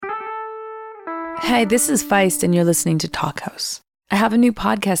Hey, this is Feist, and you're listening to Talkhouse. I have a new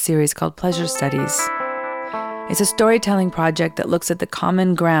podcast series called Pleasure Studies. It's a storytelling project that looks at the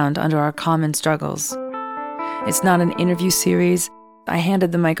common ground under our common struggles. It's not an interview series. I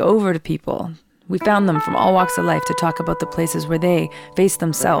handed the mic over to people. We found them from all walks of life to talk about the places where they face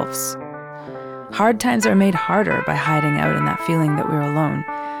themselves. Hard times are made harder by hiding out in that feeling that we're alone.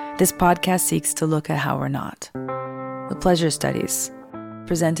 This podcast seeks to look at how we're not. The Pleasure Studies,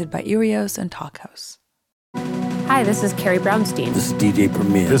 presented by Irios and Talkhouse. Hi, this is Carrie Brownstein. This is DJ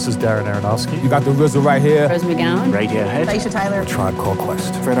Premier. This is Darren Aronofsky. You got the RZA right here. Rose McGowan. Radiohead. Aisha Tyler. Tribe Called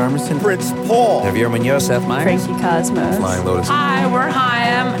Quest. Fred Armisen. Prince Paul. Javier Munoz. Seth Meyers. Frankie Cosmos. Flying Lotus. Hi, we're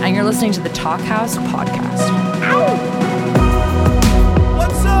Chaim, and you're listening to the Talkhouse podcast.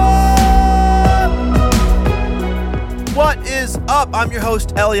 What's up? What is up? I'm your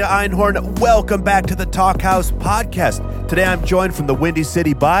host, Elia Einhorn. Welcome back to the Talkhouse podcast. Today I'm joined from the Windy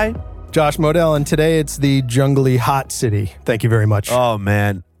City by Josh Modell, and today it's the jungly hot city. Thank you very much. Oh,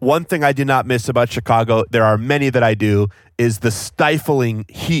 man. One thing I do not miss about Chicago, there are many that I do, is the stifling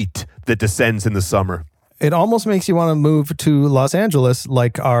heat that descends in the summer. It almost makes you want to move to Los Angeles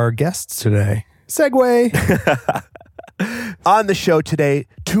like our guests today. Segway. On the show today,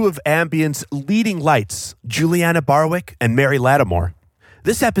 two of Ambient's leading lights, Julianna Barwick and Mary Lattimore.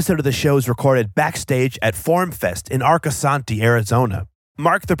 This episode of the show is recorded backstage at FormFest in Arcosanti, Arizona.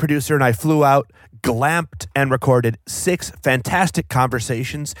 Mark, the producer, and I flew out, glamped, and recorded 6 fantastic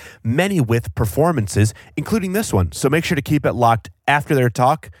conversations, many with performances, including this one. So make sure to keep it locked after their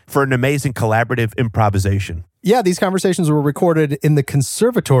talk for an amazing collaborative improvisation. Yeah, these conversations were recorded in the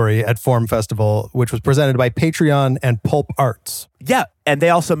conservatory at Form Festival, which was presented by Patreon and Pulp Arts. Yeah, and they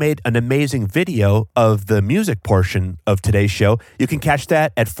also made an amazing video of the music portion of today's show. You can catch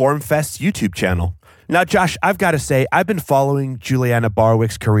that at FormFest's YouTube channel. Now, Josh, I've got to say, I've been following Julianna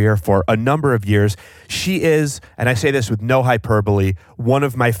Barwick's career for a number of years. She is, and I say this with no hyperbole, one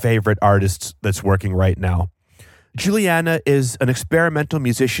of my favorite artists that's working right now. Julianna is an experimental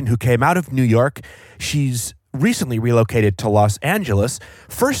musician who came out of New York. She's recently relocated to Los Angeles,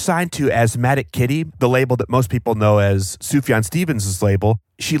 first signed to Asthmatic Kitty, the label that most people know as Sufjan Stevens' label.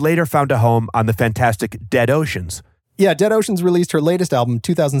 She later found a home on the fantastic Dead Oceans. Yeah, Dead Oceans released her latest album,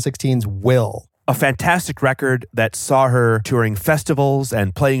 2016's Will. A fantastic record that saw her touring festivals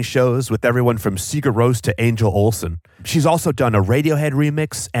and playing shows with everyone from Sigur Rós to Angel Olsen. She's also done a Radiohead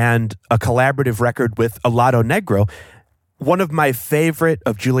remix and a collaborative record with Alado Negro. One of my favorite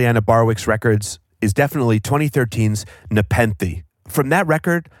of Julianna Barwick's records is definitely 2013's Nepenthe. From that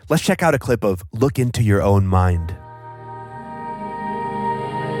record, let's check out a clip of Look Into Your Own Mind.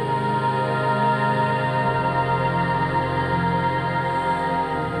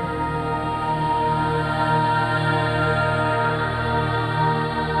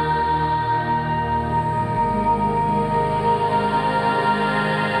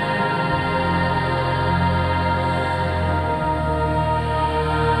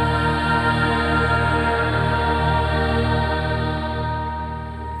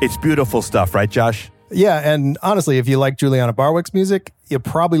 It's beautiful stuff, right, Josh? Yeah, and honestly, if you like Julianna Barwick's music, you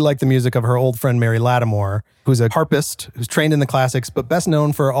probably like the music of her old friend Mary Lattimore, who's a harpist, who's trained in the classics, but best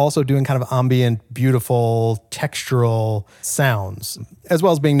known for also doing kind of ambient, beautiful, textural sounds, as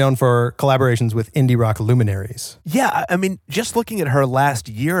well as being known for collaborations with indie rock luminaries. Yeah, I mean, just looking at her last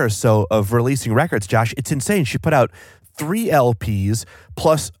year or so of releasing records, Josh, it's insane. She put out 3 LPs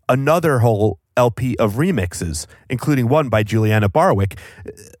plus another whole LP of remixes, including one by Julianna Barwick.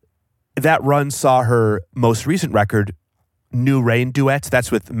 That run saw her most recent record, New Rain Duets. That's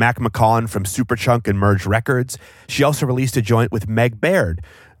with Mac McCaughan from Superchunk and Merge Records. She also released a joint with Meg Baird.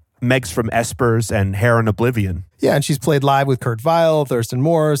 Meg's from Espers and Hair in Oblivion. Yeah, and she's played live with Kurt Weill, Thurston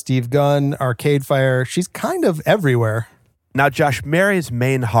Moore, Steve Gunn, Arcade Fire. She's kind of everywhere. Now, Josh, Mary's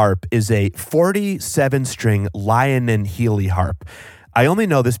main harp is a 47-string Lion and Healy harp. I only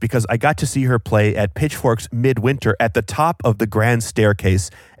know this because I got to see her play at Pitchfork's Midwinter at the top of the Grand Staircase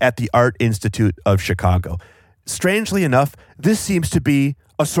at the Art Institute of Chicago. Strangely enough, this seems to be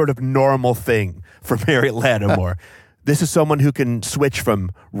a sort of normal thing for Mary Lattimore. This is someone who can switch from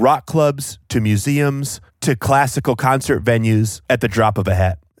rock clubs to museums to classical concert venues at the drop of a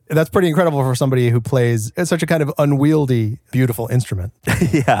hat. That's pretty incredible for somebody who plays such a kind of unwieldy, beautiful instrument.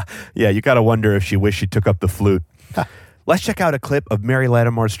 Yeah, you got to wonder if she wished she took up the flute. Let's check out a clip of Mary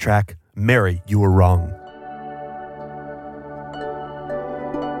Lattimore's track, Mary, You Were Wrong.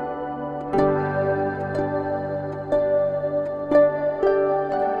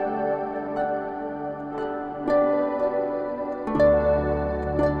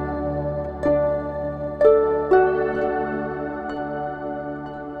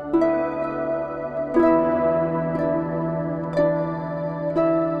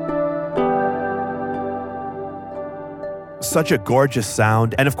 such a gorgeous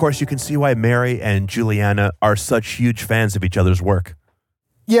sound. And of course, you can see why Mary and Julianna are such huge fans of each other's work.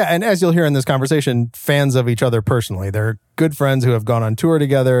 Yeah, and as you'll hear in this conversation, fans of each other personally. They're good friends who have gone on tour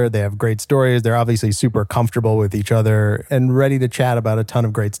together. They have great stories. They're obviously super comfortable with each other and ready to chat about a ton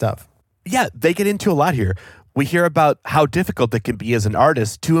of great stuff. Yeah, they get into a lot here. We hear about how difficult it can be as an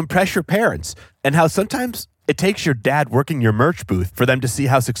artist to impress your parents and how sometimes it takes your dad working your merch booth for them to see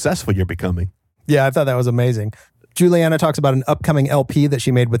how successful you're becoming. Yeah, I thought that was amazing. Julianna talks about an upcoming LP that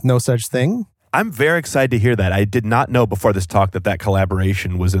she made with No Such Thing. I'm very excited to hear that. I did not know before this talk that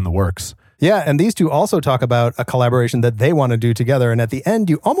collaboration was in the works. Yeah, and these two also talk about a collaboration that they want to do together. And at the end,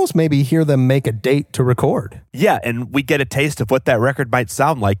 you almost maybe hear them make a date to record. Yeah, and we get a taste of what that record might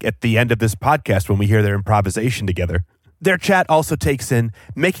sound like at the end of this podcast when we hear their improvisation together. Their chat also takes in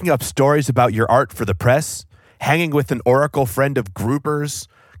making up stories about your art for the press, hanging with an oracle friend of Gruber's,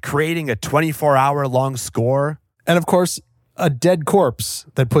 creating a 24-hour-long score. And of course, a dead corpse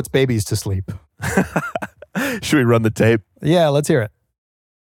that puts babies to sleep. Should we run the tape? Yeah, let's hear it.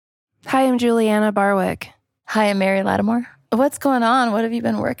 Hi, I'm Julianna Barwick. Hi, I'm Mary Lattimore. What's going on? What have you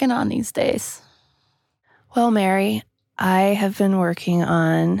been working on these days? Well, Mary, I have been working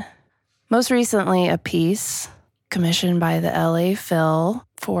on, most recently, a piece commissioned by the LA Phil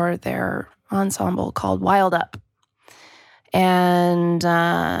for their ensemble called Wild Up. And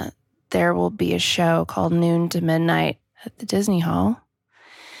there will be a show called Noon to Midnight at the Disney Hall.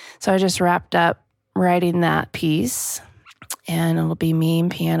 So I just wrapped up writing that piece, and it'll be me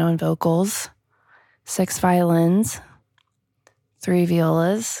and piano and vocals, 6 violins, 3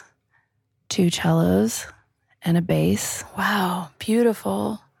 violas, 2 cellos, and a bass. Wow,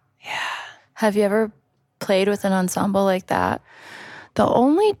 beautiful. Yeah. Have you ever played with an ensemble like that? The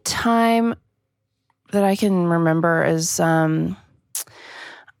only time that I can remember is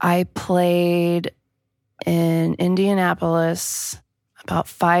I played in Indianapolis about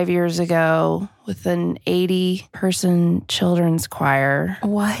 5 years ago with an 80-person children's choir.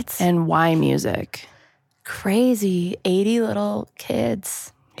 What? And Y Music. Crazy. 80 little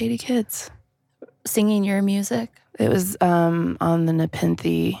kids. 80 kids. Singing your music? It was on the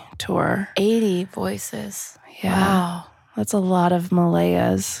Nepenthe tour. 80 voices. Yeah. Wow. That's a lot of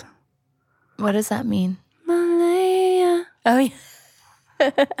Malayas. What does that mean? Malaya. Oh,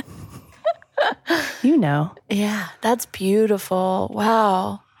 yeah. You know. Yeah, that's beautiful.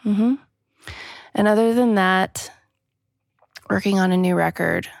 Wow. Mm-hmm. And other than that, working on a new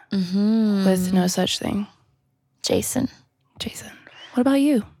record with No Such Thing. Jason. What about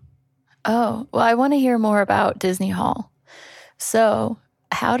you? Oh, well, I want to hear more about Disney Hall. So,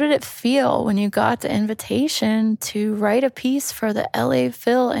 how did it feel when you got the invitation to write a piece for the LA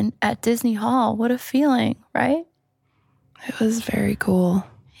Phil and at Disney Hall? What a feeling, right? It was very cool.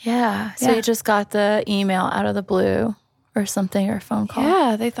 Yeah. So you just got the email out of the blue or something, or a phone call?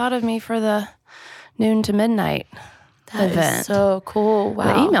 Yeah, they thought of me for the Noon to Midnight event. That is so cool.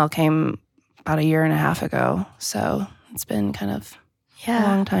 Wow. The email came about 1.5 years ago, so it's been kind of a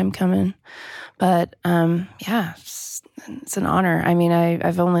long time coming. But it's an honor. I mean,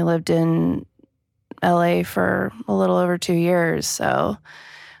 I've only lived in LA for a little over 2 years, so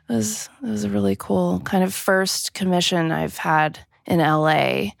it was a really cool kind of first commission I've had in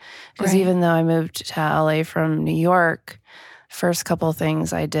LA. Because even though I moved to LA from New York, first couple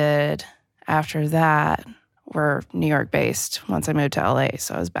things I did after that were New York based once I moved to LA.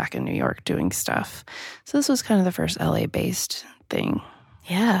 So I was back in New York doing stuff. So this was kind of the first LA based thing.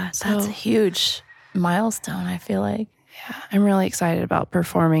 Yeah, that's a huge milestone, I feel like. Yeah, I'm really excited about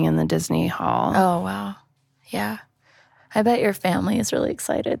performing in the Disney Hall. Oh, wow. Yeah. I bet your family is really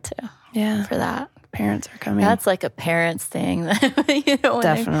excited too. Yeah. For that. Parents are coming. That's like a parents thing.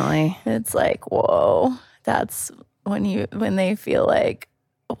 Definitely. It's like, whoa. That's when they feel like,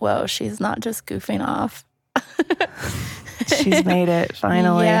 whoa, she's not just goofing off. She's made it,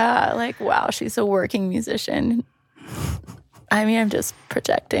 finally. Yeah, like, wow, she's a working musician. I mean, I'm just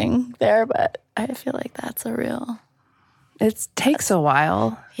projecting there, but I feel like that's a real... It takes a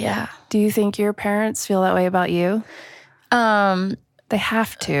while. Yeah. Do you think your parents feel that way about you? They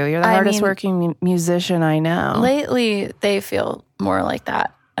have to. You're the hardest working musician I know. Lately, they feel more like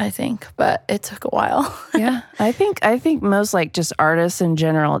that, I think, but it took a while. Yeah. I think most like just artists in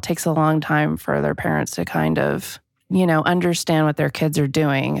general, it takes a long time for their parents to kind of, understand what their kids are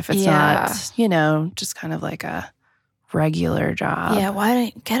doing. If it's not, just kind of like a regular job. Yeah, why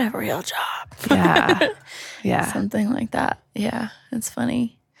don't you get a real job? Yeah. Yeah. Something like that. Yeah, it's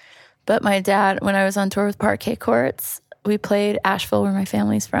funny. But my dad, when I was on tour with Parquet Courts, we played Asheville, where my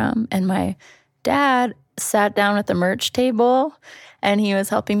family's from, and my dad sat down at the merch table, and he was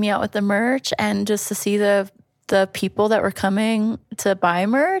helping me out with the merch, and just to see the the people that were coming to buy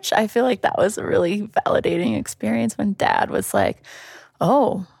merch, I feel like that was a really validating experience when Dad was like,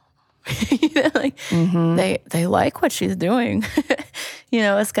 oh, like they like what she's doing.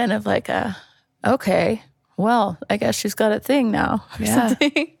 It's kind of like okay, well, I guess she's got a thing now. Yeah.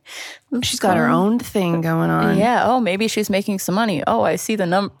 She's got her own thing going on. Yeah. Oh, maybe she's making some money. Oh, I see the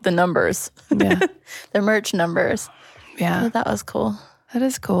numbers. Yeah. The merch numbers. Yeah. So that was cool. That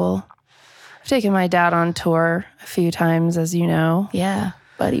is cool. I've taken my dad on tour a few times, as you know. Yeah.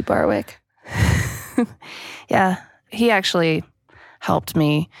 Buddy Barwick. Yeah. He actually helped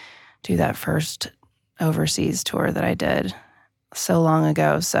me do that first overseas tour that I did so long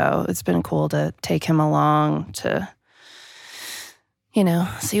ago. So it's been cool to take him along to,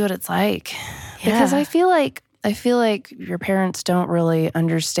 see what it's like. Yeah. Because I feel like your parents don't really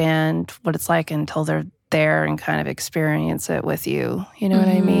understand what it's like until they're there and kind of experience it with you. You know what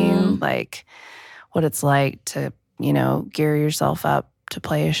I mean? Like what it's like to, gear yourself up to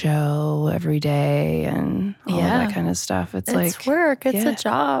play a show every day and all that kind of stuff. It's like work. It's a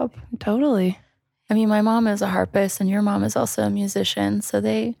job. Totally. I mean, my mom is a harpist and your mom is also a musician. So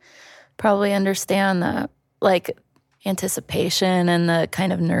they probably understand the like anticipation and the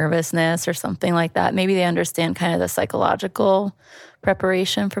kind of nervousness or something like that. Maybe they understand kind of the psychological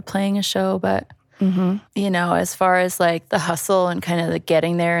preparation for playing a show. But, as far as like the hustle and kind of the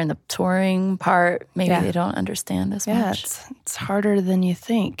getting there and the touring part, maybe they don't understand as much. It's harder than you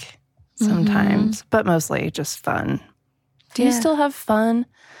think sometimes, but mostly just fun. Do you still have fun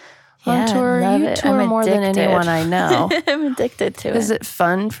on tour? Love You it. tour I'm more than addicted. anyone I know. I'm addicted to it. Is it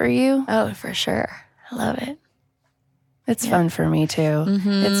fun for you? Oh, for sure. I love it. It's fun for me too.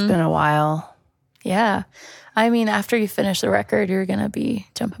 It's been a while. Yeah. I mean, after you finish the record, you're going to be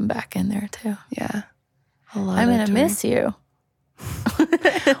jumping back in there too. Yeah. I'm going to miss you.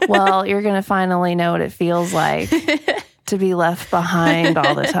 Well, you're going to finally know what it feels like to be left behind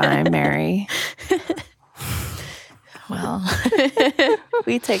all the time, Mary. Well,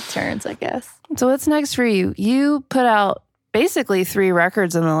 we take turns, I guess. So what's next for you? You put out basically 3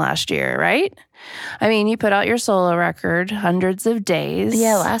 records in the last year, right? I mean, you put out your solo record, Hundreds of Days.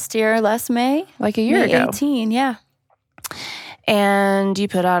 Yeah, last May. Like a year ago. 18, yeah. And you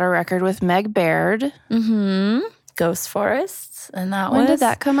put out a record with Meg Baird. Ghost Forests. And When did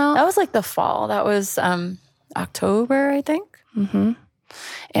that come out? That was like the fall. That was October, I think.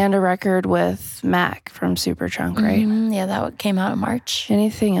 And a record with Mac from Superchunk, right? Yeah, that came out in March.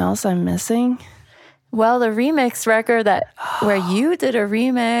 Anything else I'm missing? Well, the remix record where you did a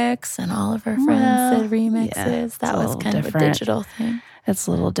remix and all of our friends did remixes, that was kind of a digital thing. It's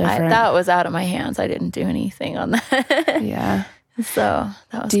a little different. That was out of my hands. I didn't do anything on that. Yeah. So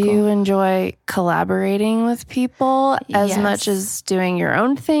that was cool. Do you cool. enjoy collaborating with people as Yes. much as doing your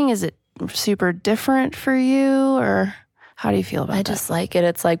own thing? Is it super different for you, or how do you feel about that? I just like it.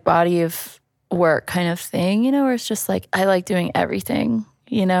 It's like body of work kind of thing, where it's just like I like doing everything,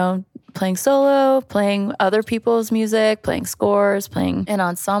 playing solo, playing other people's music, playing scores, playing in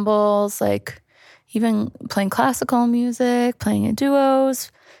ensembles, like even playing classical music, playing in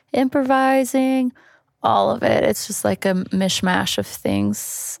duos, improvising, all of it. It's just like a mishmash of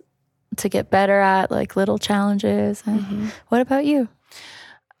things to get better at, like little challenges. And what about you?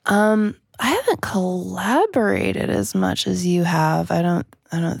 I haven't collaborated as much as you have. I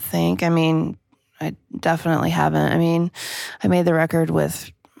don't think. I mean, I definitely haven't. I mean, I made the record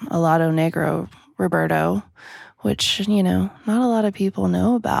with Alado Negro Roberto, which, not a lot of people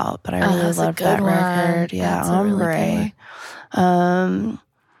know about, but I really loved that record. Yeah, Hombre. Really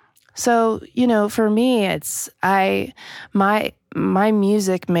so, for me, it's my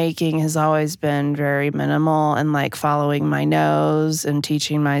music making has always been very minimal and like following my nose and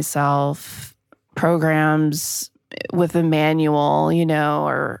teaching myself programs with a manual,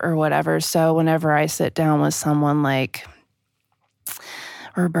 or whatever. So whenever I sit down with someone like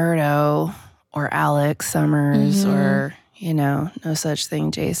Roberto or Alex Summers or, no such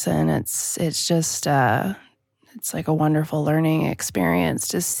thing, Jason, it's just, it's like a wonderful learning experience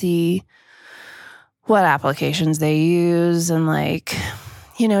to see what applications they use and like,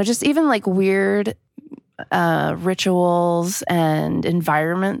 just even like weird rituals and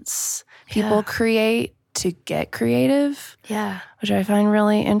environments people create to get creative. Yeah. Which I find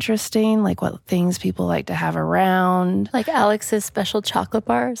really interesting, like what things people like to have around. Like Alex's special chocolate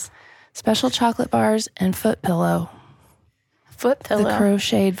bars. Special chocolate bars and foot pillow. Foot pillow. The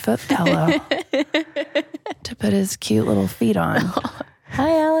crocheted foot pillow to put his cute little feet on.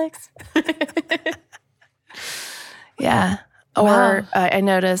 Hi, Alex. Yeah. Or I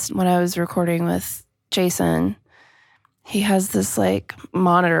noticed when I was recording with Jason, he has this like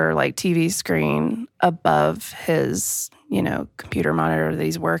monitor, like TV screen above his, computer monitor that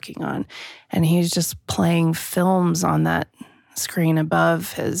he's working on. And he's just playing films on that screen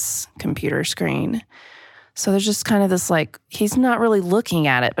above his computer screen. So there's just kind of this like, he's not really looking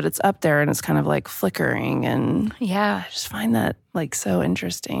at it, but it's up there and it's kind of like flickering. And I just find that like so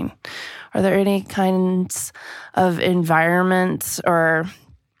interesting. Are there any kinds of environments or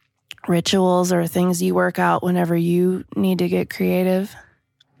rituals or things you work out whenever you need to get creative?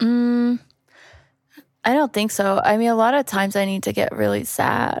 I don't think so. I mean, a lot of times I need to get really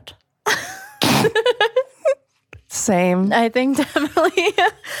sad. Same. I think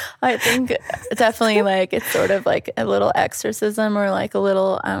definitely like it's sort of like a little exorcism or like a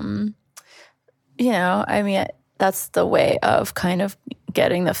little, I mean, that's the way of kind of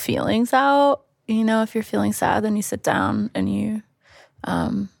getting the feelings out. If you're feeling sad, then you sit down and you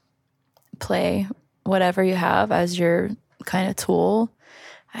play whatever you have as your kind of tool.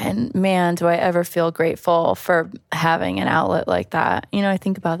 And man, do I ever feel grateful for having an outlet like that. I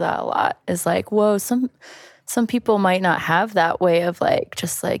think about that a lot. It's like, whoa, some people might not have that way of like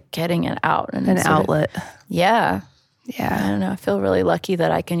just like getting it out. And an outlet. Yeah. Yeah. I don't know. I feel really lucky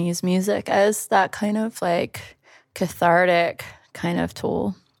that I can use music as that kind of like cathartic kind of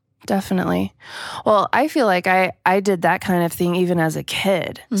tool. Definitely. Well, I feel like I did that kind of thing even as a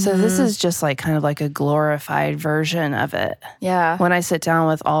kid. Mm-hmm. So this is just like kind of like a glorified version of it. Yeah. When I sit down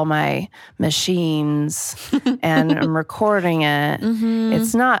with all my machines and I'm recording it,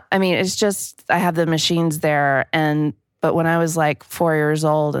 it's not, I mean, it's just, I have the machines there. But when I was like 4 years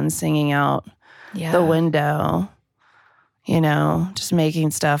old and singing out the window, just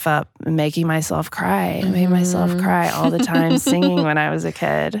making stuff up and making myself cry. I made myself cry all the time singing when I was a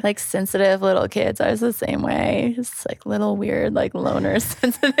kid. Like sensitive little kids. I was the same way. Just like little weird, like loner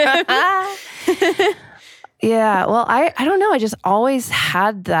sensitive. Yeah. Well, I don't know. I just always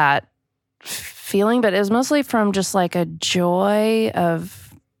had that feeling, but it was mostly from just like a joy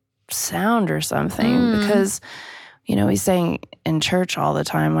of sound or something because we sang in church all the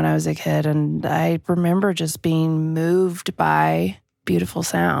time when I was a kid, and I remember just being moved by beautiful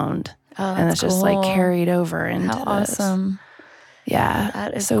sound. Oh, and it's cool. just like carried over into this. Awesome. Yeah.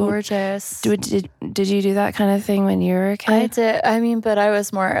 That is gorgeous. Did you do that kind of thing when you were a kid? I did. I mean, but I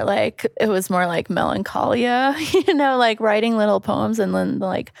was more like, it was more like melancholia, like writing little poems and then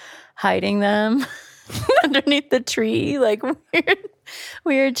like hiding them underneath the tree, like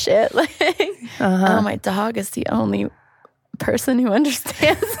weird shit. Like, oh, my dog is the only person who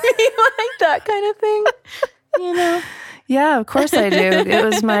understands me like that kind of thing, Yeah, of course I do. It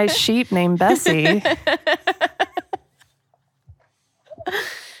was my sheep named Bessie.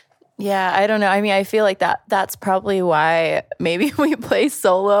 Yeah, I don't know. I mean, I feel like that's probably why maybe we play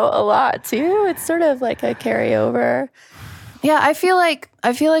solo a lot too. It's sort of like a carryover. Yeah, I feel like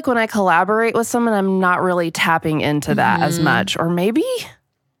when I collaborate with someone, I'm not really tapping into that as much, or maybe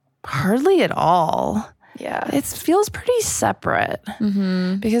hardly at all. Yeah. It feels pretty separate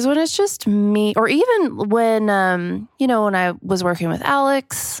because when it's just me, or even when, when I was working with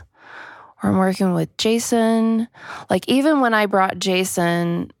Alex or I'm working with Jason, like even when I brought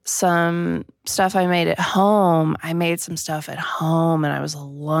Jason some stuff I made at home, I made some stuff at home and I was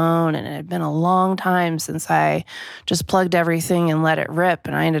alone and it had been a long time since I just plugged everything and let it rip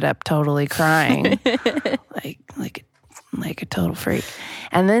and I ended up totally crying like a total freak.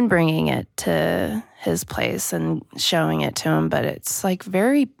 And then bringing it to his place and showing it to him. But it's like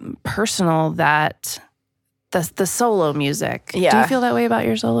very personal that the solo music. Yeah. Do you feel that way about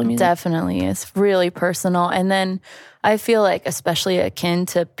your solo music? Definitely. It's really personal. And then I feel like especially akin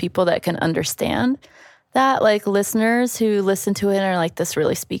to people that can understand that, like listeners who listen to it and are like, this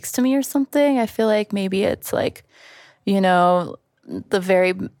really speaks to me or something. I feel like maybe it's like, the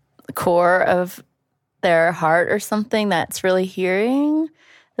very core of their heart or something that's really hearing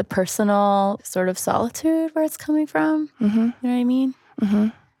the personal sort of solitude where it's coming from. Mm-hmm. You know what I mean? Mm-hmm.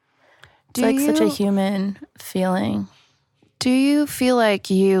 It's like such a human feeling. Do you feel like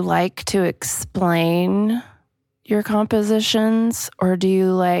you like to explain your compositions, or do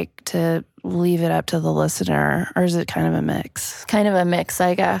you like to leave it up to the listener, or is it kind of a mix? Kind of a mix,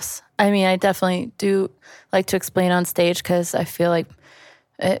 I guess. I mean, I definitely do like to explain on stage because I feel like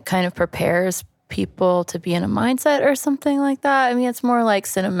it kind of prepares people to be in a mindset or something like that. I mean, it's more like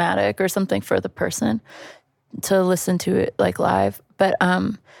cinematic or something for the person to listen to it like live. But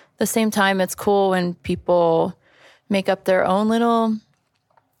at the same time, it's cool when people make up their own little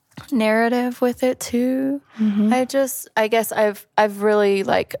narrative with it too. Mm-hmm. I guess I've really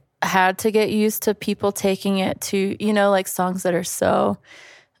like had to get used to people taking it to, like songs that are so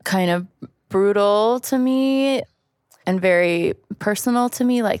kind of brutal to me. and very personal to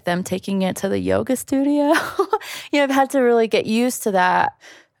me, like them taking it to the yoga studio. I've had to really get used to that.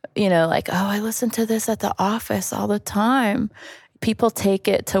 Like, oh, I listen to this at the office all the time. People take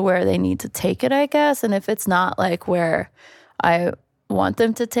it to where they need to take it, I guess. And if it's not like where I want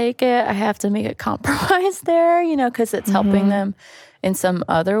them to take it, I have to make a compromise there, because it's helping them in some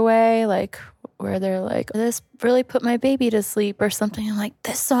other way, like where they're like, this really put my baby to sleep or something. I'm like,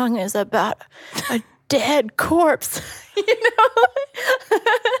 this song is about a dead corpse,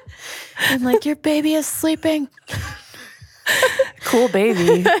 I'm like, your baby is sleeping. Cool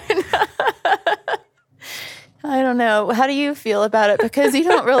baby. I don't know. How do you feel about it? Because you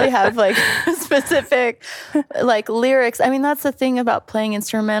don't really have like specific like lyrics. I mean, that's the thing about playing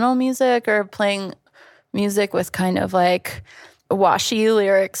instrumental music or playing music with kind of like washy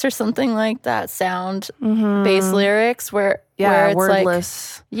lyrics or something like that, sound-based lyrics where it's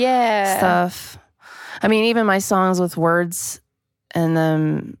wordless stuff. I mean, even my songs with words in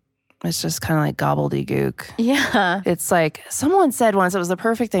them, it's just kind of like gobbledygook. Yeah. It's like, someone said once, it was the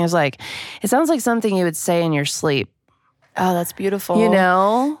perfect thing. It was like, it sounds like something you would say in your sleep. Oh, that's beautiful.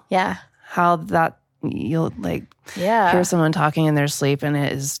 Yeah. How that you'll like hear someone talking in their sleep and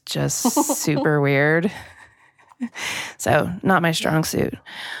it is just super weird. So not my strong suit.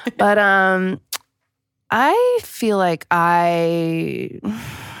 But I feel like I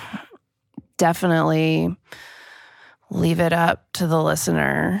definitely leave it up to the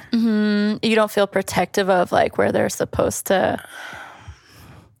listener. You don't feel protective of like where they're supposed to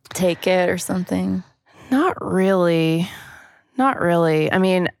take it or something? Not really. I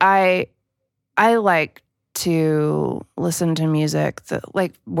mean, I like to listen to music,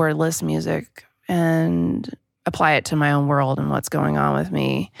 like wordless music, and apply it to my own world and what's going on with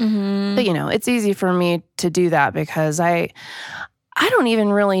me. But it's easy for me to do that because I don't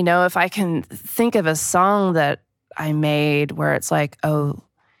even really know if I can think of a song that I made where it's like, oh,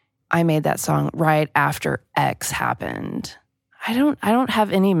 I made that song right after X happened. I don't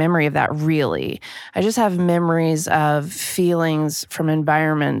have any memory of that really. I just have memories of feelings from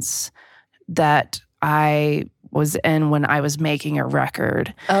environments that I was in when I was making a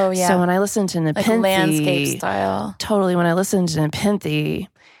record. Oh, yeah. So when I listened to Nepenthe, like landscape style. Totally. When I listened to Nepenthe,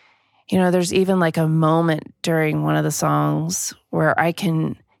 there's even like a moment during one of the songs where I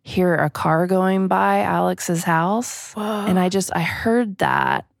can hear a car going by Alex's house. Whoa. And I heard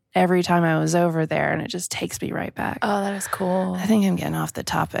that every time I was over there, and it just takes me right back. Oh, that is cool. I think I'm getting off the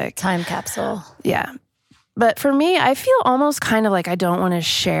topic. Time capsule. Yeah. But for me, I feel almost kind of like I don't want to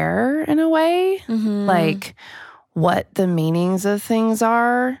share in a way, like what the meanings of things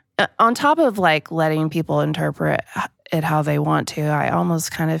are. On top of like letting people interpret it how they want to, I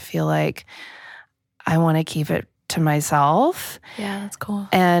almost kind of feel like I want to keep it to myself. Yeah, that's cool.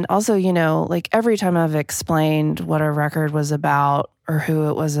 And also, like every time I've explained what a record was about or who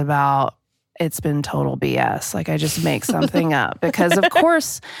it was about, it's been total BS. Like I just make something up because of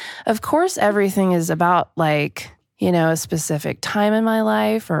course, everything is about like, a specific time in my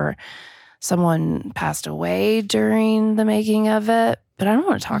life or someone passed away during the making of it. But I don't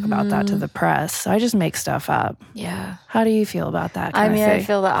want to talk about that to the press. So I just make stuff up. Yeah. How do you feel about that? I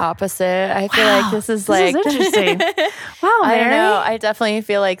feel the opposite. I feel like this is interesting. Wow, I Mary. don't know. I definitely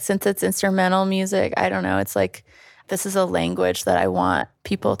feel like since it's instrumental music, I don't know. It's like this is a language that I want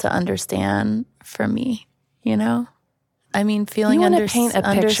people to understand for me, I mean, feeling you want to paint a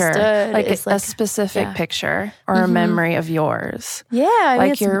picture, like a specific picture or a memory of yours. Yeah, I mean,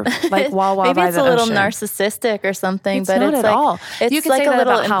 like you're like Wawa maybe by it's the a little ocean. narcissistic or something, It's but not it's at like all. it's You could like say a that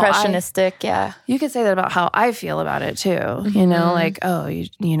little about how impressionistic. Yeah, you could say that about how I feel about it too. Like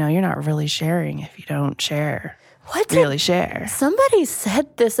you're not really sharing if you don't share. Really share? Somebody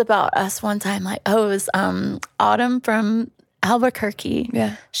said this about us one time. Like, it was Autumn from Albuquerque.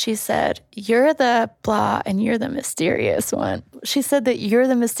 Yeah. She said, you're the blah and you're the mysterious one. She said that you're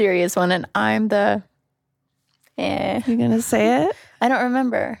the mysterious one and I'm the You're going to say it? I don't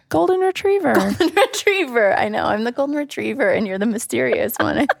remember. Golden Retriever. Golden Retriever. I know. I'm the Golden Retriever and you're the mysterious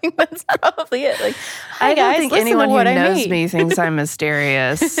one. I think that's probably it. Like, hi I don't guys, think listen anyone to what who I knows made. me thinks I'm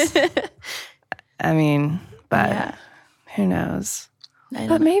mysterious. I mean, but who knows?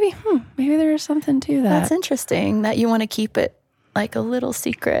 But maybe there is something to that. That's interesting that you want to keep it like a little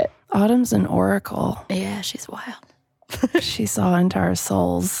secret. Autumn's an oracle. Yeah, she's wild. She saw into our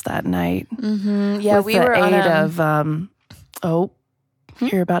souls that night. Yeah, with we the were on aid of,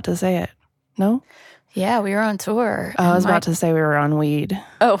 you're about to say it. No? Yeah, we were on tour. I was about to say we were on weed.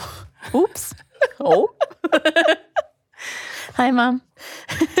 Oh, oops. Oh. Hi, Mom.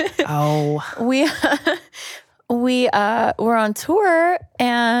 Oh. We were on tour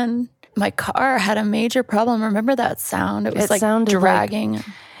and my car had a major problem. Remember that sound? It was like dragging.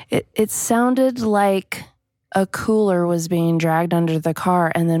 It sounded like a cooler was being dragged under the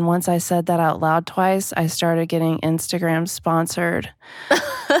car. And then once I said that out loud twice, I started getting Instagram sponsored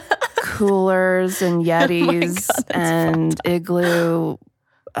coolers and Yetis and Igloo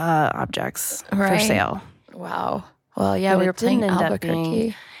objects for sale. Wow. Well, yeah, But we were playing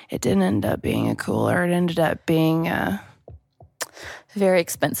Albuquerque. It didn't end up being a cooler. It ended up being a very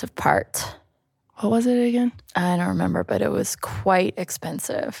expensive part. What was it again? I don't remember, but it was quite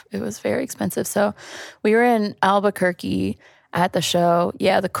expensive. It was very expensive. So we were in Albuquerque at the show.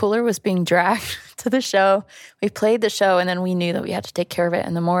 Yeah, the cooler was being dragged to the show. We played the show, and then we knew that we had to take care of it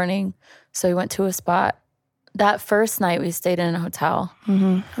in the morning. So we went to a spot. That first night, we stayed in a hotel.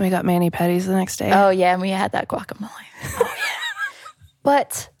 Mm-hmm. We got mani-pedis the next day. Oh, yeah, and we had that guacamole. Oh, yeah.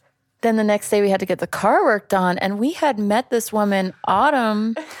 But then the next day, we had to get the car worked on, and we had met this woman,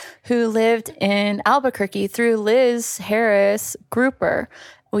 Autumn, who lived in Albuquerque through Liz Harris Grouper.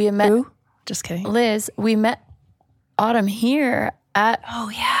 We had met Who? Just kidding. Liz. We met Autumn here at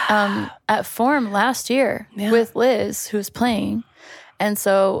at Forum last year with Liz, who was playing. And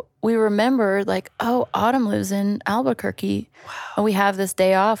so we remembered, like, oh, Autumn lives in Albuquerque. Wow. And we have this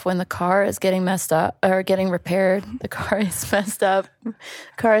day off when the car is getting messed up or getting repaired. The car is messed up. The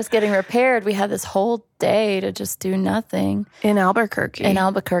car is getting repaired. We had this whole day to just do nothing. In Albuquerque. In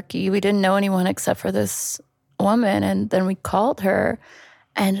Albuquerque. We didn't know anyone except for this woman. And then we called her.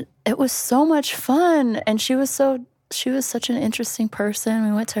 And it was so much fun. And she was such an interesting person.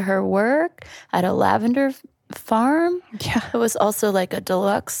 We went to her work at a lavender farm. Yeah. It was also like a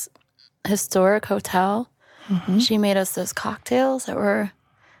deluxe historic hotel. Mm-hmm. She made us those cocktails that were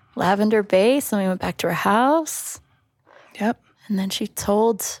lavender based, and we went back to her house. Yep. And then she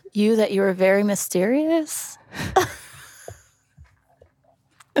told you that you were very mysterious.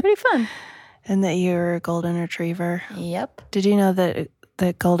 Pretty fun. And that you were a golden retriever. Yep. Did you know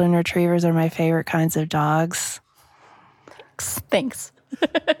that golden retrievers are my favorite kinds of dogs? Thanks.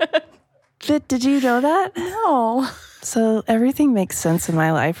 Did you know that? No. So everything makes sense in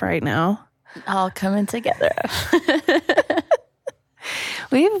my life right now. All coming together.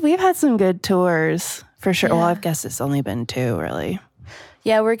 We've had some good tours for sure. Yeah. Well, I guess it's only been 2, really.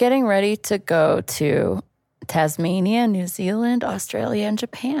 Yeah, we're getting ready to go to Tasmania, New Zealand, Australia, and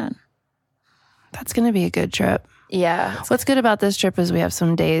Japan. That's going to be a good trip. Yeah. What's good about this trip is we have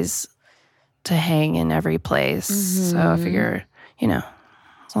some days to hang in every place. So I figure,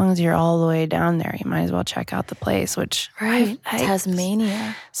 as long as you're all the way down there, you might as well check out the place, which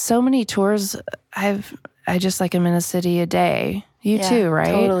Tasmania. So many tours I just like I'm in a city a day. You too,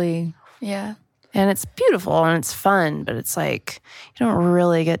 right? Totally. Yeah. And it's beautiful and it's fun, but it's like you don't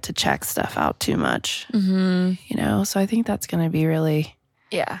really get to check stuff out too much. Mm-hmm. So I think that's going to be really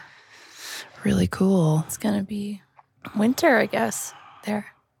really cool. It's going to be winter, I guess, there.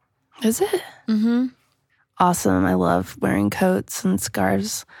 Is it? Mm-hmm. Awesome. I love wearing coats and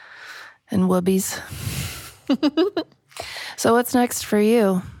scarves and whoobies. So what's next for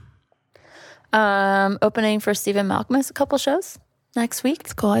you? Opening for Stephen Malcolmus, a couple shows next week.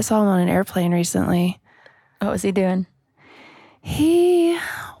 It's cool. I saw him on an airplane recently. What was he doing? He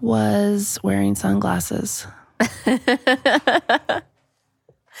was wearing sunglasses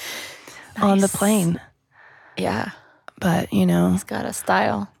on the plane. Yeah. But, He's got a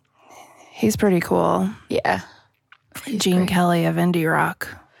style. He's pretty cool. Yeah. Gene Kelly of indie rock.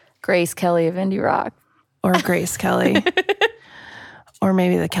 Grace Kelly of indie rock. Or Grace Kelly. Or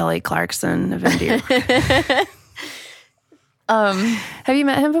maybe the Kelly Clarkson of indie rock. Have you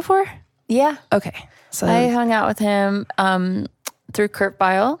met him before? Yeah. Okay. So I hung out with him through Kurt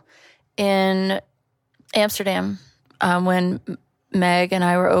Beil in Amsterdam when Meg and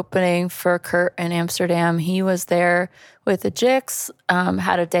I were opening for Kurt in Amsterdam. He was there with the Jicks,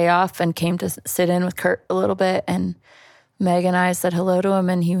 had a day off and came to sit in with Kurt a little bit. And Meg and I said hello to him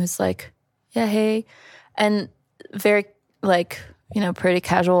and he was like, yeah, hey. And very pretty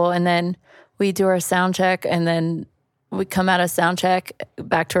casual. And then we do our sound check and then we come out of sound check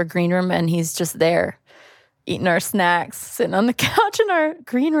back to our green room and he's just there eating our snacks, sitting on the couch in our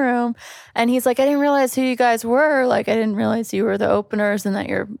green room. And he's like, I didn't realize who you guys were. Like, I didn't realize you were the openers and that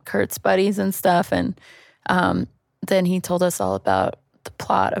you're Kurt's buddies and stuff. And then he told us all about the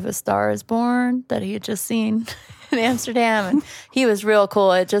plot of A Star is Born that he had just seen in Amsterdam. And he was real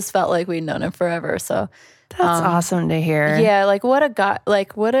cool. It just felt like we'd known him forever. So that's awesome to hear. Yeah, like what a guy,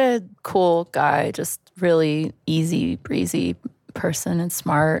 like what a cool guy. Just really easy breezy person and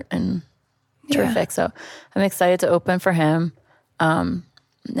smart and terrific. So I'm excited to open for him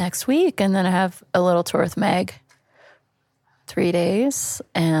next week. And then I have a little tour with Meg 3 days.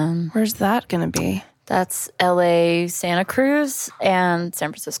 And Where's that going to be? that's LA, Santa Cruz, and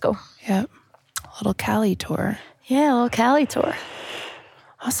San Francisco. Yep. A little Cali tour. Yeah, a little Cali tour.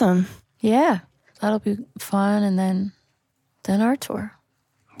 Awesome. Yeah, that'll be fun. And then our tour.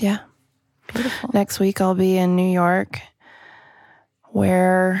 Yeah. Beautiful. Next week I'll be in New York,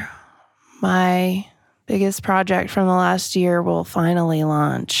 where my biggest project from the last year will finally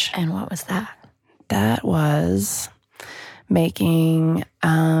launch. And what was that? That was making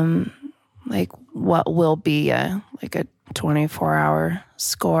like what will be a 24-hour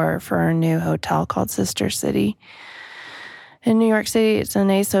score for a new hotel called Sister City in New York City. It's an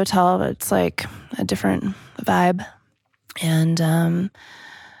Ace hotel, but it's like a different vibe. And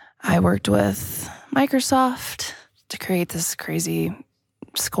I worked with Microsoft to create this crazy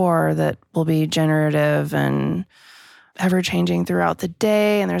score that will be generative and ever-changing throughout the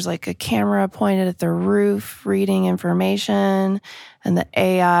day. And there's like a camera pointed at the roof reading information. And the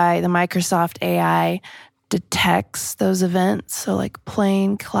Microsoft AI detects those events. So like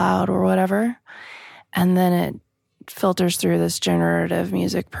plane, cloud, or whatever. And then it filters through this generative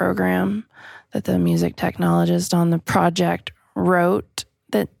music program that the music technologist on the project wrote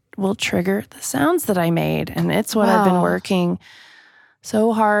that will trigger the sounds that I made. And it's what I've been working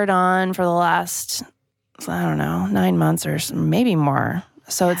so hard on for the last, 9 months or maybe more.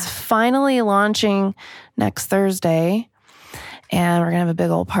 So it's finally launching next Thursday, and we're going to have a big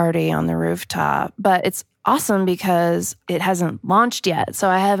old party on the rooftop. But it's awesome because it hasn't launched yet. So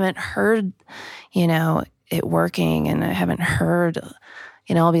I haven't heard, it working, and I haven't heard,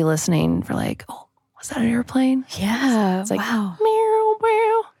 I'll be listening for like, oh, was that an airplane? Yeah. It's like, wow. meow,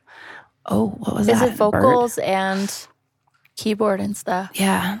 meow. Oh, what was that? Is it vocals and keyboard and stuff?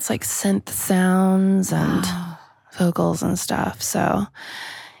 Yeah, it's like synth sounds and vocals and stuff. So,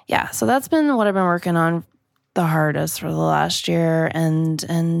 yeah, so that's been what I've been working on the hardest for the last year,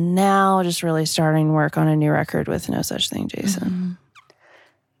 and now just really starting work on a new record with No Such Thing, Jason,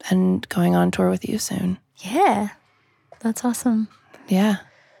 and going on tour with you soon. Yeah, that's awesome. Yeah.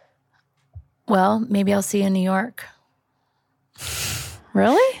 Well, maybe I'll see you in New York.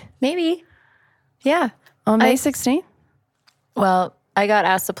 Really? Maybe. Yeah. On May 16th? Well, I got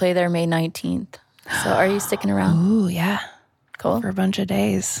asked to play there May 19th. So are you sticking around? Ooh, yeah. Cool. For a bunch of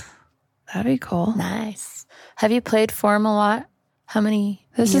days. That'd be cool. Nice. Have you played for him a lot? How many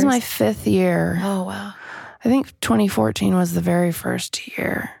This years? is my 5th year. Oh, wow. I think 2014 was the very first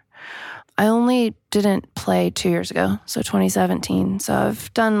year. I only didn't play 2 years ago, so 2017. So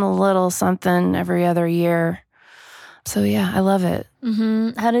I've done a little something every other year. So yeah, I love it.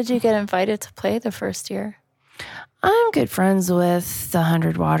 Mm-hmm. How did you get invited to play the first year? I'm good friends with the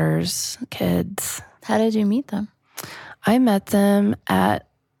 100 Waters kids. How did you meet them? I met them at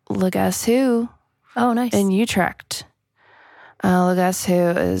Le Guess Who Oh, nice. in Utrecht. Le Guess Who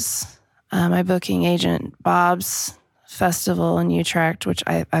is my booking agent, Bob's festival in Utrecht, which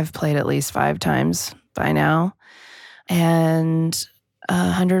I've played at least 5 times by now. And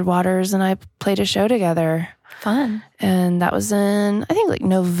 100 Waters and I played a show together. Fun. And that was in, I think, like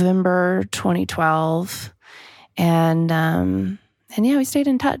November 2012. And yeah, we stayed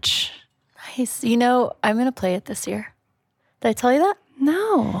in touch. Nice. I'm going to play it this year. Did I tell you that?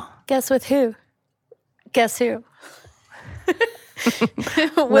 No. Guess with who? Guess who?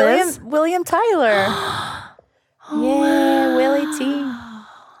 Liz? William Tyler. Yeah, Willie T.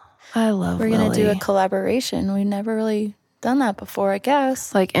 I love We're going to do a Willie. collaboration. We've never really done that before, I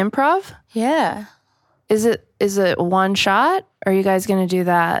guess. Like improv? Yeah. Is it one shot? Or are you guys going to do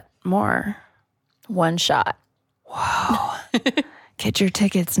that more? One shot. Whoa. Get your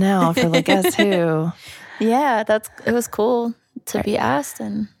tickets now for like Guess Who. Yeah, it was cool to be asked,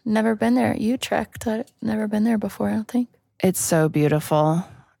 and never been there at Utrecht. I've never been there before, I don't think. It's so beautiful.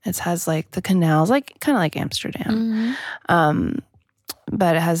 It has like the canals, like kind of like Amsterdam.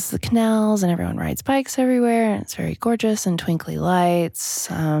 But it has the canals and everyone rides bikes everywhere. And it's very gorgeous and twinkly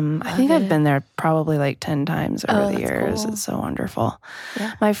lights. I think I've been there probably like 10 times over the years. Cool. It's so wonderful.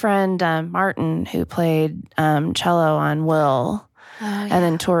 Yeah. My friend Martin, who played cello on Will and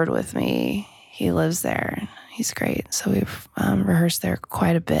then toured with me, he lives there. He's great. So we've rehearsed there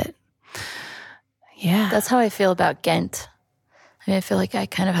quite a bit. Yeah. That's how I feel about Ghent. I feel like I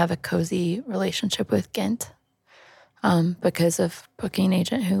kind of have a cozy relationship with Ghent because of booking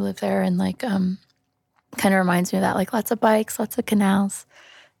agent who lived there, and like kind of reminds me of that, like lots of bikes, lots of canals,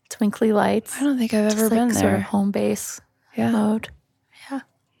 twinkly lights. I don't think I've ever Just been like there. sort of home base mode. Yeah.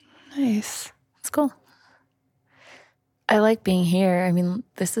 Nice. It's cool. I like being here.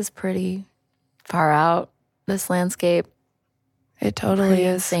 This is pretty far out, this landscape. It totally Pretty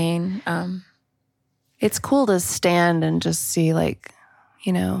is. insane. It's cool to stand and just see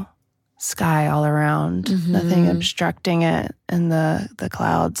sky all around, nothing obstructing it, and the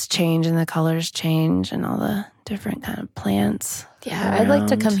clouds change and the colors change and all the different kind of plants. Yeah, I'd like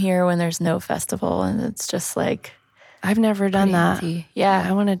to come here when there's no festival and it's just like I've never done that. empty. Yeah.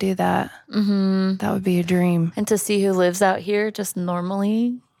 I want to do that. Mm-hmm. That would be a dream. And to see who lives out here just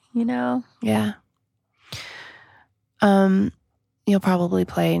normally, Yeah. You'll probably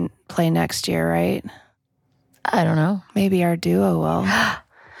play next year, right? I don't know. Maybe our duo will. Oh,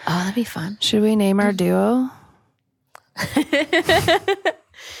 that'd be fun. Should we name our duo?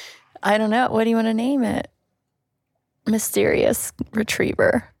 I don't know. What do you want to name it? Mysterious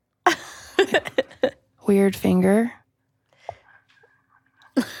Retriever. Weird Finger.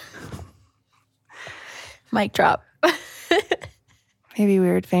 Mic drop. Maybe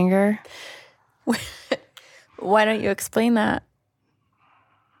Weird Finger. Why don't you explain that?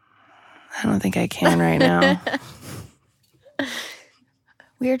 I don't think I can right now.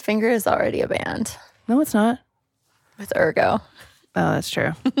 Weird Finger is already a band No, it's not. with Ergo. Oh, that's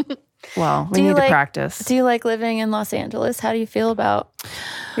true. Well, we need to practice. Do you like living in Los Angeles? How do you feel about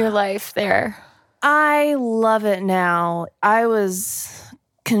your life there? I love it now. I was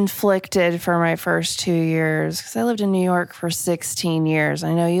conflicted for my first 2 years because I lived in New York for 16 years.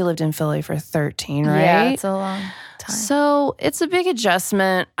 I know you lived in Philly for 13, right? Yeah, it's a long time. So it's a big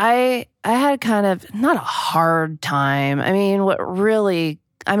adjustment. I had kind of not a hard time. I mean,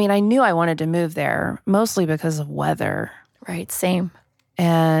 I knew I wanted to move there mostly because of weather Right, same.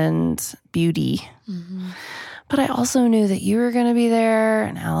 and beauty. But I also knew that you were going to be there,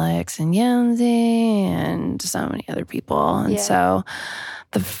 and Alex and Yanzi and so many other people. And so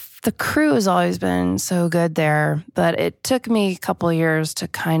the crew has always been so good there, but it took me a couple of years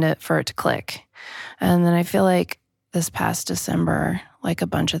for it to click. And then I feel like this past December, like a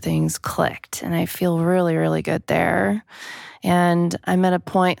bunch of things clicked, and I feel really, really good there. And I'm at a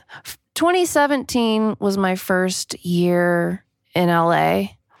point, 2017 was my first year in LA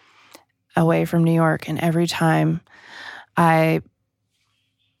away from New York. And every time I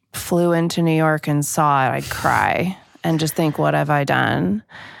flew into New York and saw it, I'd cry and just think, what have I done?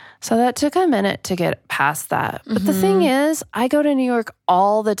 So that took a minute to get past that. But the thing is, I go to New York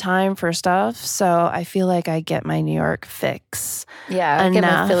all the time for stuff. So I feel like I get my New York fix. Yeah, I get my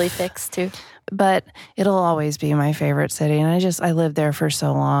enough. Philly fix too. But it'll always be my favorite city. And I lived there for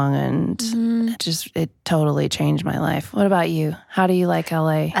so long, and it totally changed my life. What about you? How do you like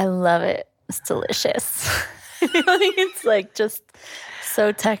LA? I love it. It's delicious. It's like just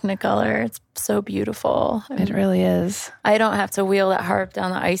so technicolor. It's so beautiful. It really is. I don't have to wheel that harp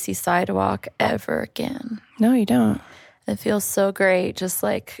down the icy sidewalk ever again. No, you don't. It feels so great, just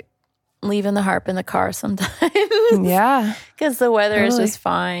like leaving the harp in the car sometimes. Yeah. Because the weather is Totally. just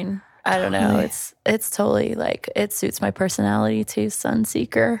fine. I don't know. Totally. It's totally like, it suits my personality too,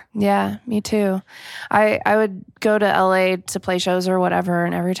 Sunseeker. Yeah, me too. I would go to LA to play shows or whatever,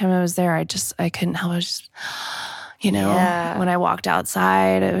 and every time I was there, I couldn't help. I was just, Yeah. when I walked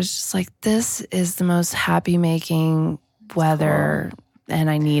outside, it was just like, this is the most happy making weather, and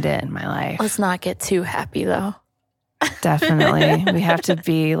I need it in my life. Let's not get too happy though. Definitely. We have to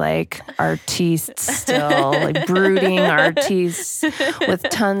be like artistes still, like brooding artistes with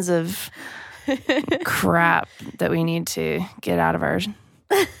tons of crap that we need to get out of our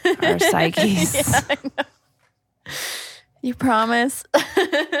psyches. Yeah, I know. You promise?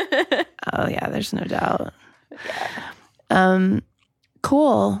 Oh yeah, there's no doubt.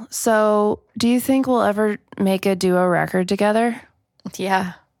 Cool. So do you think we'll ever make a duo record together?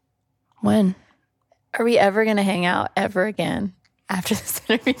 Yeah. When? Are we ever going to hang out ever again after this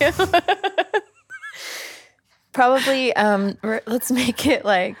interview? Probably, let's make it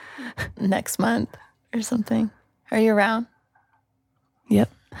like next month or something. Are you around? Yep.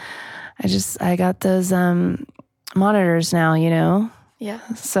 I got those monitors now, Yeah.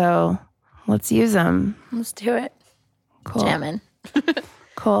 So let's use them. Let's do it. Cool. Jamming.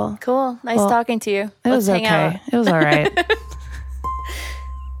 Cool. Cool. Nice Well, talking to you. It was Let's hang okay. out. It was all right.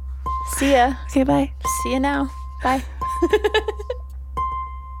 See ya. Okay, bye. See you now. Bye.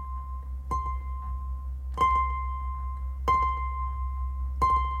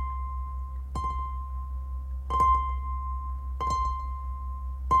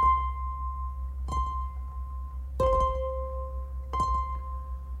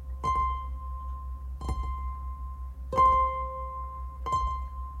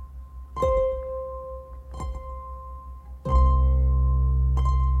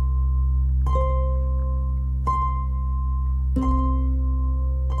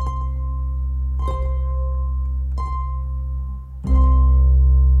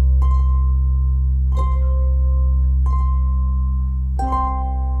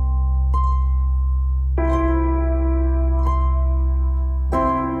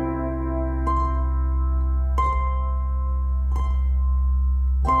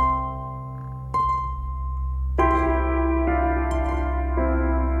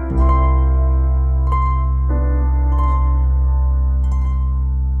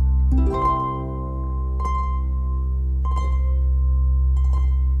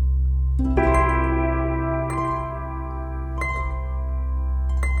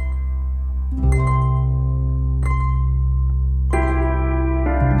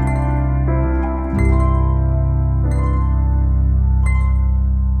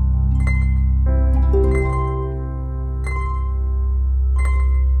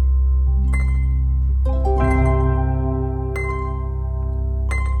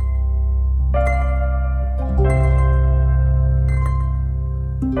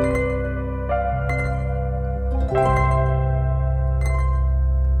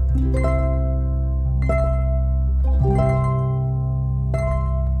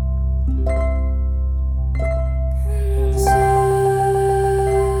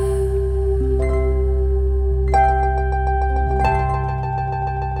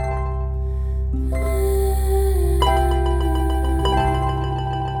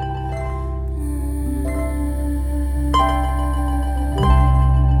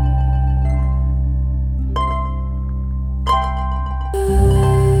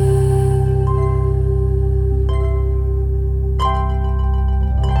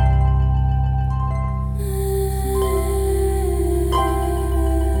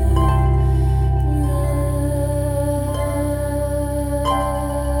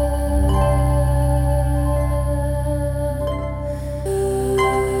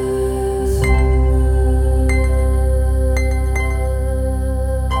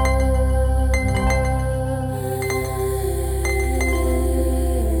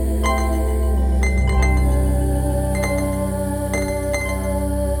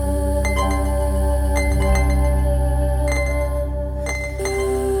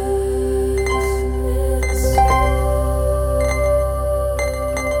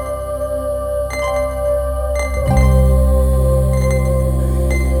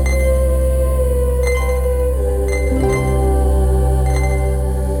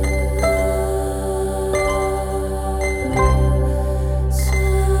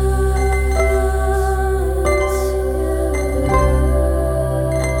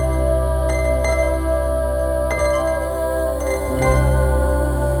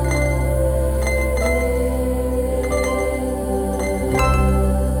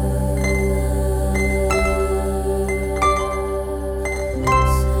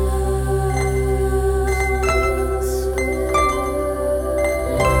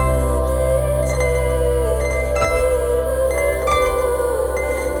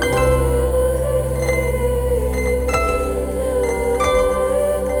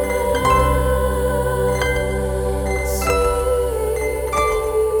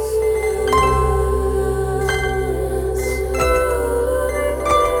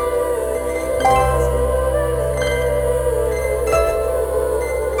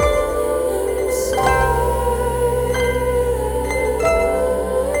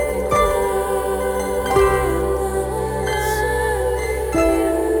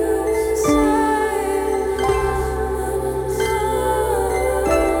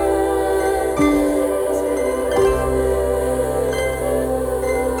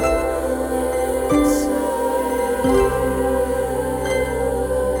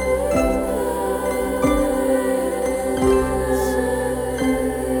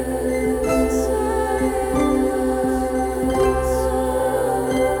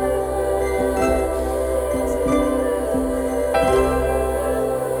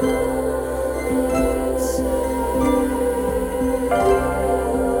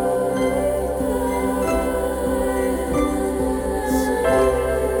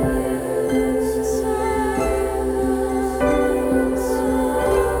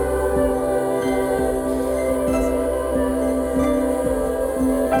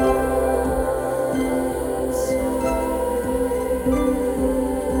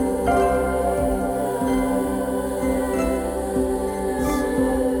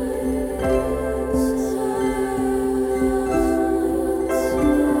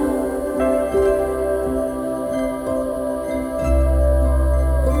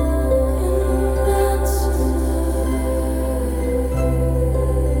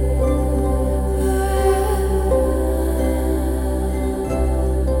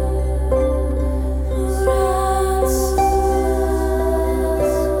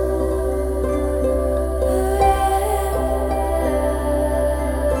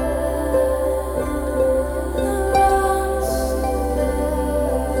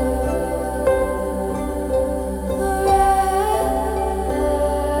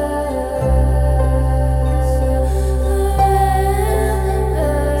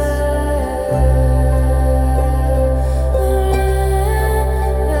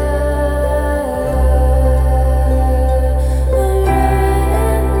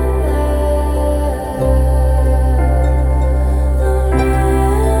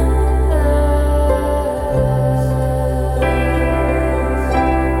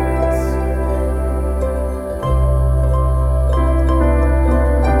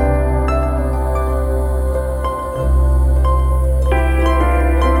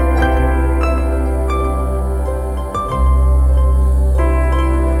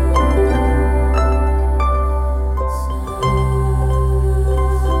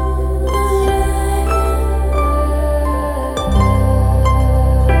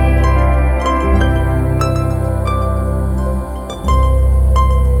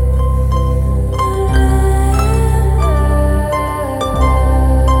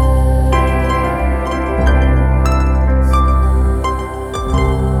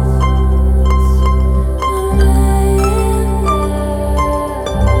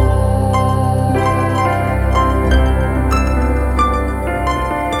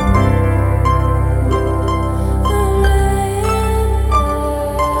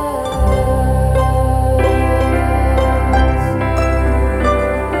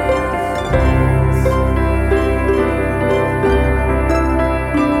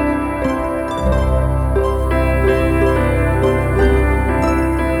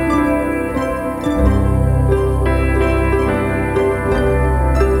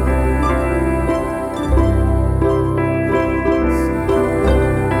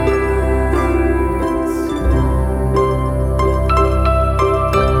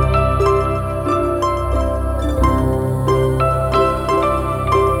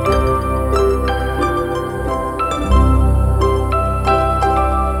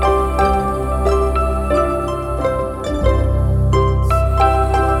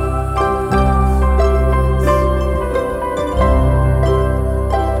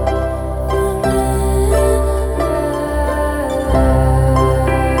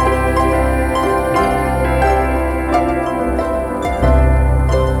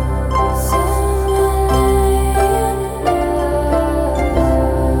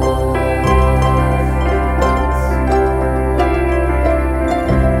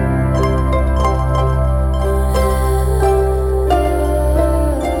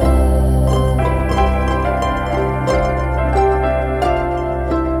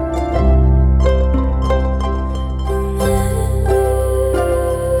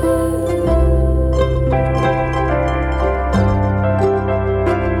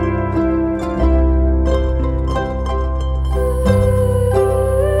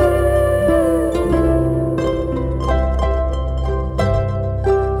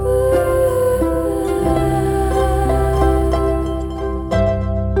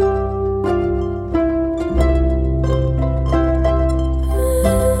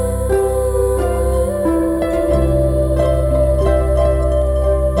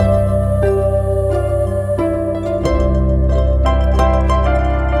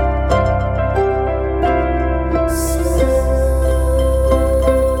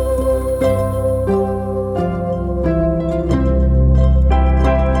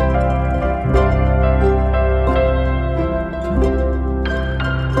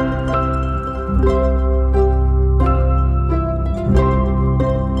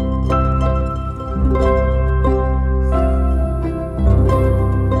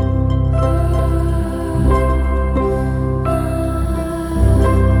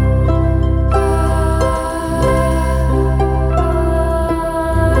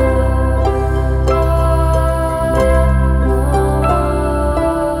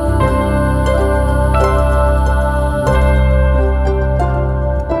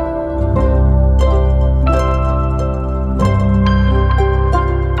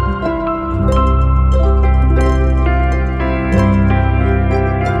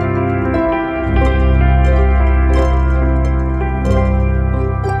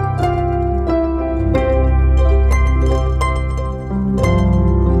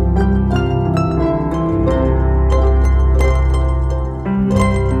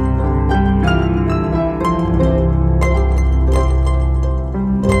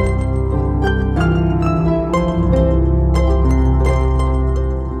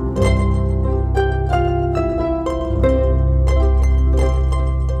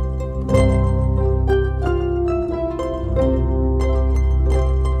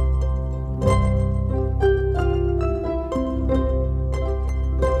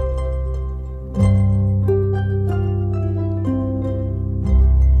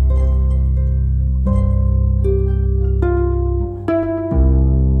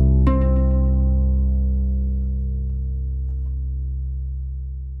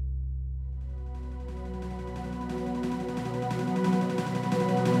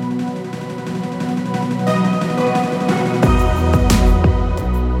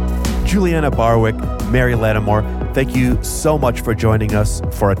 Julianna Barwick, Mary Lattimore, thank you so much for joining us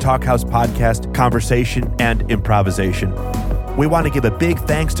for a Talkhouse podcast, conversation, and improvisation. We want to give a big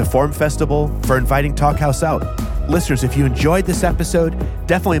thanks to Forum Festival for inviting Talkhouse out. Listeners, if you enjoyed this episode,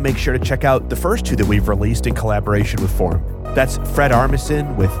 definitely make sure to check out the first two that we've released in collaboration with Forum. That's Fred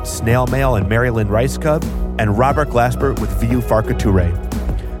Armisen with Snail Mail and Marilyn Rice Cub, and Robert Glasper with Viu Farcature.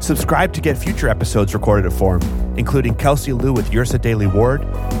 Subscribe to get future episodes recorded at Forum, including Kelsey Lou with Yersa Daly Ward,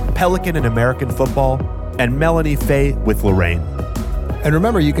 Pelican and American Football, and Melanie Faye with Lorraine. And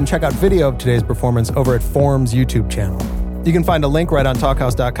remember, you can check out video of today's performance over at Forum's YouTube channel. You can find a link right on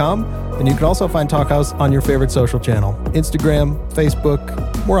talkhouse.com, and you can also find Talkhouse on your favorite social channel, Instagram,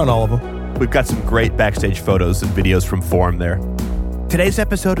 Facebook, we're on all of them. We've got some great backstage photos and videos from Forum there. Today's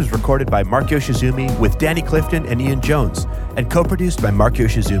episode is recorded by Mark Yoshizumi with Danny Clifton and Ian Jones, and co-produced by Mark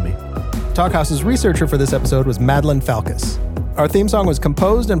Yoshizumi. Talkhouse's researcher for this episode was Madeline Falkus. Our theme song was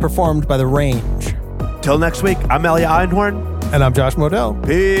composed and performed by The Range. Till next week, I'm Elia Einhorn. And I'm Josh Modell.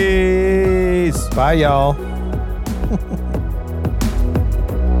 Peace. Bye, y'all.